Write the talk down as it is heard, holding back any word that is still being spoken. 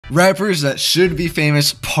Rappers that should be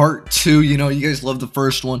famous part 2. You know, you guys love the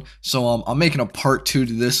first one, so I'm making a part 2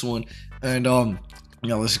 to this one. And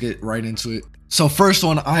let's get right into it. So first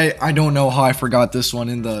one, I don't know how I forgot this one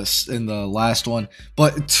in the last one,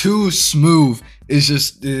 but Too Smooth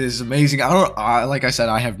is amazing. Like I said,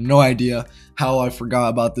 I have no idea how I forgot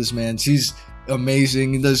about this man. He's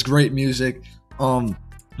amazing. He does great music.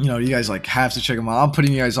 You guys like have to check him out. I'm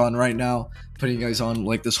putting you guys on right now, putting you guys on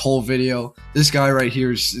like this whole video. This guy right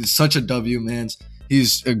here is such a W, man.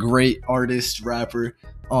 He's a great artist, rapper.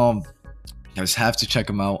 You guys have to check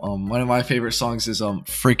him out. One of my favorite songs is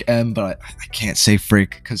Frick M, but I can't say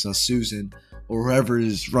Frick because Susan or whoever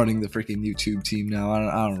is running the freaking YouTube team now.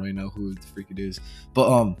 I don't really know who the freak it is,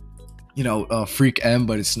 but Freak M,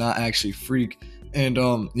 but it's not actually Freak. And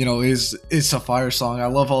it's a fire song. I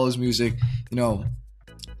love all his music.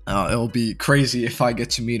 It'll be crazy if I get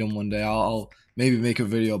to meet him one day. I'll maybe make a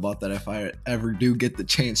video about that if I ever do get the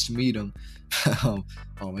chance to meet him.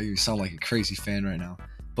 Maybe you sound like a crazy fan right now,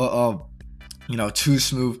 but Too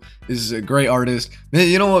Smooth is a great artist.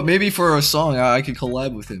 You know what? Maybe for a song I could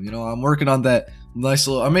collab with him. I'm working on that nice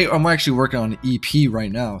little. I'm actually working on an EP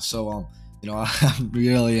right now. So I'm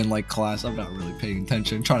really in like class. I'm not really paying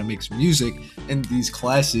attention. I'm trying to make some music in these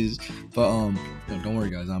classes. But don't worry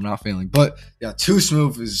guys, I'm not failing. But yeah, Too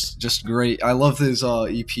Smooth is just great. I love his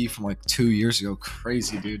EP from like 2 years ago.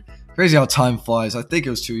 Crazy, dude. Crazy how time flies. I think it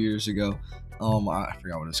was 2 years ago. I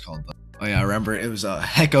forgot what it's called though. Oh yeah, I remember it was a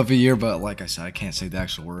heck of a year, but like I said, I can't say the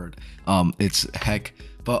actual word. It's heck,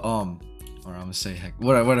 but or I'm gonna say heck,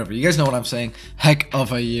 whatever. You guys know what I'm saying. Heck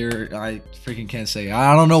of a year. I freaking can't say.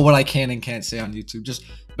 I don't know what I can and can't say on YouTube. Just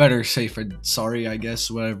better safe and sorry, I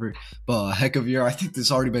guess. Whatever. But heck of a year. I think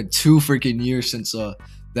there's already been 2 freaking years since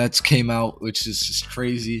that's came out, which is just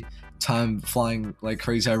crazy. Time flying like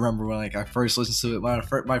crazy. I remember when like I first listened to it.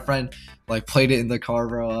 My friend like played it in the car,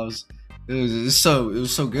 bro. It was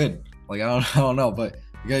so good. Like I don't know, but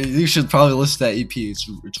you should probably listen to that EP. It's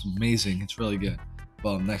amazing. It's really good.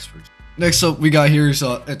 Well, next up we got here is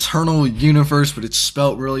Eternal Universe, but it's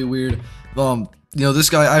spelt really weird. This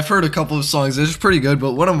guy, I've heard a couple of songs. It's pretty good,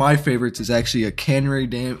 but one of my favorites is actually a Canary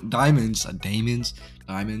Diamonds.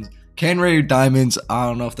 Canary Diamonds. I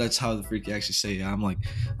don't know if that's how the freak you actually say it.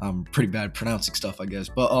 I'm pretty bad pronouncing stuff, I guess.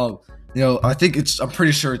 But I'm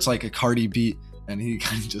pretty sure it's like a Cardi beat, and he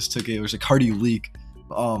kind of just took it. It was a Cardi leak.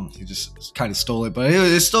 He just kind of stole it, but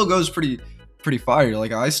it still goes pretty fire.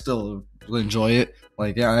 Like I still enjoy it.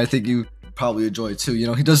 Like yeah, I think you probably enjoy it too.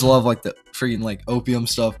 He does love like the freaking like opium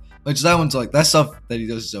stuff, which that one's like that stuff that he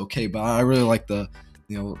does is okay. But I really like the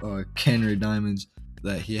Canary Diamonds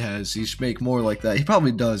that he has. He should make more like that. He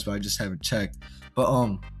probably does, but I just haven't checked.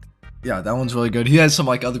 But yeah, that one's really good. He has some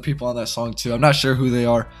like other people on that song too. I'm not sure who they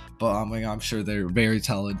are, but I'm sure they're very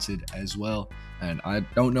talented as well. And I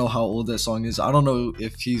don't know how old that song is. I don't know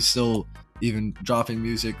if he's still even dropping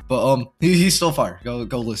music, but he's still fire. Go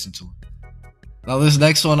listen to him. Now this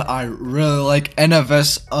next one I really like,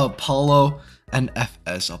 NFS Apollo.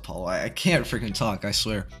 NFS Apollo. I can't freaking talk, I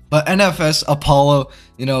swear. But NFS Apollo,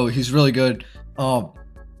 he's really good.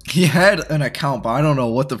 He had an account, but I don't know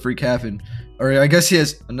what the freak happened. Or I guess he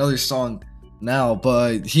has another song now,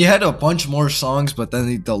 but he had a bunch more songs, but then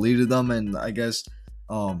he deleted them, and I guess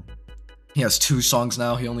he has 2 songs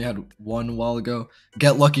now. He only had 1 a while ago.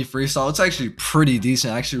 Get Lucky Freestyle. It's actually pretty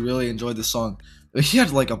decent. I actually really enjoyed the song. He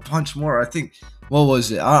had like a bunch more. I think, what was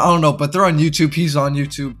it? I don't know, but they're on YouTube. He's on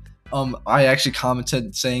YouTube. I actually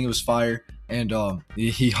commented saying it was fire, and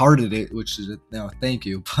he hearted it, which is thank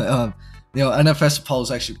you. But NFS Apollo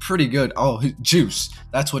is actually pretty good. Oh, Juice.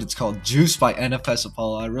 That's what it's called. Juice by NFS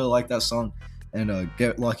Apollo. I really like that song. And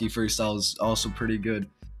Get Lucky Freestyle is also pretty good.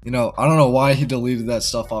 I don't know why he deleted that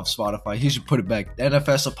stuff off Spotify. He should put it back.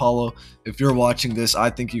 NFS Apollo, if you're watching this, I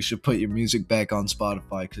think you should put your music back on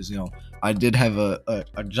Spotify, because I did have a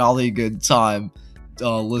jolly good time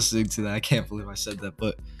listening to that. I can't believe I said that,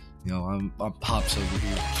 but I'm pops over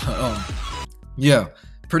here. Yeah,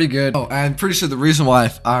 pretty good. Oh, and I'm pretty sure the reason why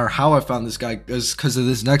how I found this guy is because of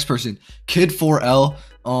this next person, Kid4L.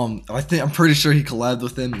 I'm pretty sure he collabed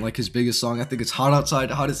with him, like his biggest song. I think it's Hot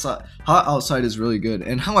Outside. Hot Outside is really good.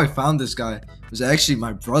 And how I found this guy was actually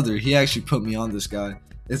my brother. He actually put me on this guy.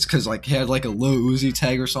 It's because like he had like a Lil Uzi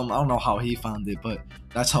tag or something. I don't know how he found it, but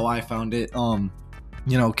that's how I found it.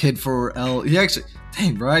 Kid4L. He actually,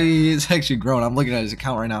 dang, bro, he's actually grown. I'm looking at his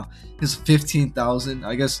account right now. His 15,000.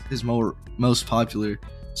 I guess his most popular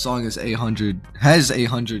song is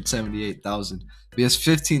 878,000. He has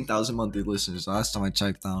 15,000 monthly listeners. Last time I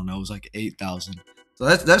checked, I don't know, it was like 8,000.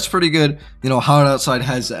 So that's pretty good. Hot Outside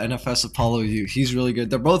has the NFS Apollo. He's really good.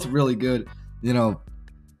 They're both really good.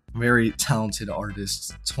 very talented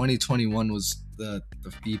artist. 2021 was the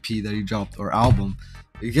EP that he dropped, or album.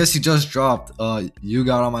 I guess he just dropped You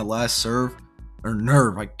Got On My Last Serve, or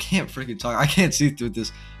Nerve. I can't freaking talk. I can't see through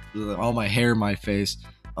this, all my hair in my face.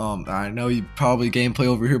 I know you probably gameplay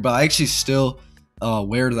over here, but I actually still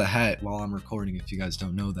wear the hat while I'm recording, if you guys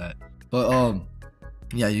don't know that. But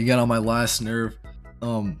yeah, You Got On My Last Nerve.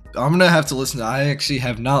 I'm gonna have to listen to. I actually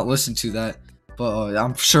have not listened to that, but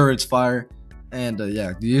I'm sure it's fire. And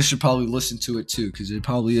yeah, you should probably listen to it too, because it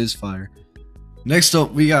probably is fire. Next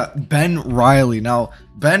up, we got Ben Riley. Now,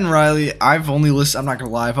 Ben Riley, I'm not gonna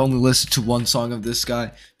lie, I've only listened to one song of this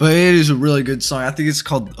guy, but it is a really good song. I think it's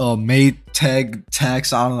called Maytag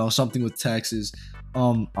Tax. I don't know, something with taxes.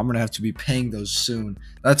 I'm gonna have to be paying those soon.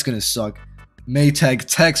 That's gonna suck. Maytag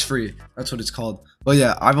Tax Free. That's what it's called. But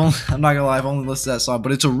yeah, I'm not gonna lie, I've only listened to that song,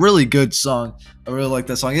 but it's a really good song. I really like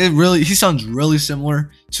that song. He sounds really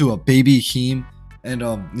similar to a Baby Keem, and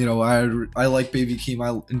you know, I like Baby Keem.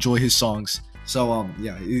 I enjoy his songs. So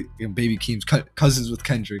yeah, Baby Keem's cousins with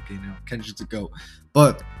Kendrick. You know, Kendrick's a goat.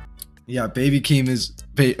 But yeah, Baby Keem is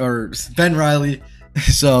Ben Riley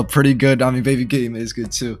is pretty good. I mean, Baby Keem is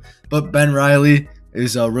good too, but Ben Riley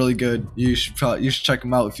is really good. You should check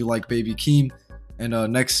him out if you like Baby Keem.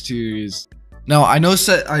 And next to is, now I know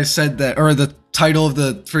I said that, or the title of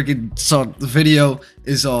the freaking song, the video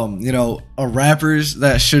is you know, rappers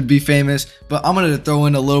that should be famous, but I'm gonna throw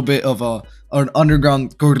in a little bit of an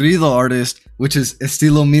underground corrido artist, which is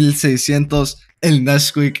Estilo 1600. El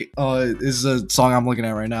Nesquik is a song I'm looking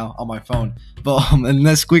at right now on my phone. But El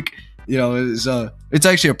Nesquik, you know, is it's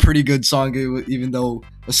actually a pretty good song, even though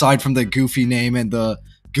aside from the goofy name and the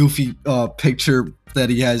goofy picture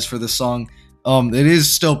that he has for the song, it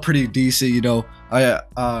is still pretty decent. You know,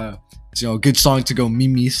 you know, good song to go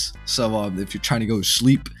mimis. So if you're trying to go to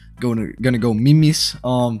sleep, gonna go mimis.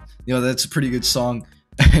 You know, that's a pretty good song.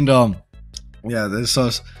 And yeah, this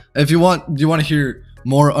if you want to hear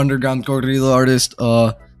more underground corrido artists,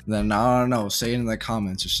 then I don't know, say it in the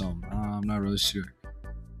comments or something. I'm not really sure.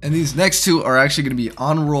 And these next two are actually going to be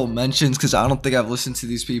honorable mentions, because I don't think I've listened to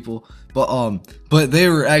these people, but they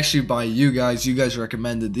were actually by you guys. You guys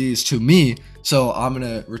recommended these to me, so I'm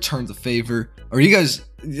gonna return the favor. Or you guys,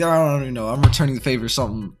 I don't even know. I'm returning the favor.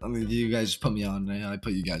 Something. I mean, you guys put me on. I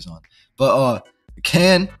put you guys on. But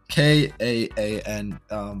Can, K-A-A-N.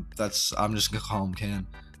 That's, I'm just gonna call him Can.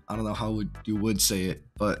 I don't know how you would say it,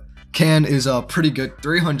 but Can is pretty good.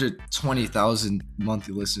 320,000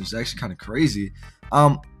 monthly listeners. It's actually kind of crazy.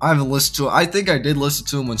 I haven't listened to him. I think I did listen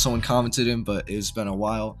to him when someone commented him, but it's been a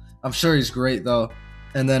while. I'm sure he's great though.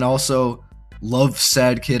 And then also Love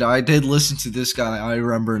Sad Kid. I did listen to this guy. I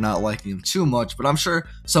remember not liking him too much, but I'm sure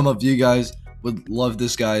some of you guys would love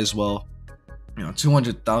this guy as well. You know,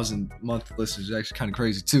 200,000 monthly listeners is actually kind of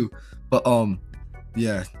crazy too. But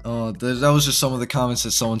yeah, that was just some of the comments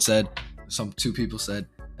that someone said, two people said,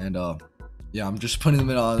 and yeah, I'm just putting them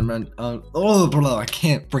in on I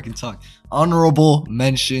can't freaking talk. Honorable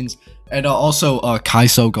mentions. And also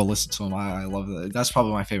Kaiso, go listen to him. I love that. That's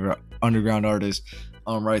probably my favorite underground artist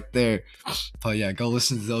right there. But yeah, go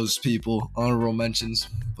listen to those people. Honorable mentions.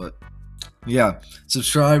 But yeah,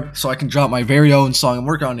 subscribe so I can drop my very own song. I'm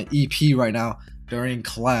working on an EP right now during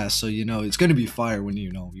class, so you know it's gonna be fire when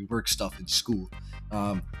you work stuff in school.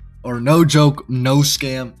 Or no joke, no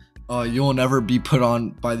scam. You will never be put on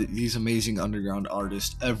by these amazing underground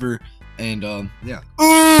artists ever. And yeah.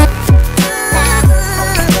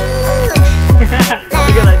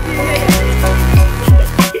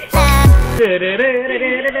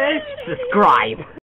 Subscribe.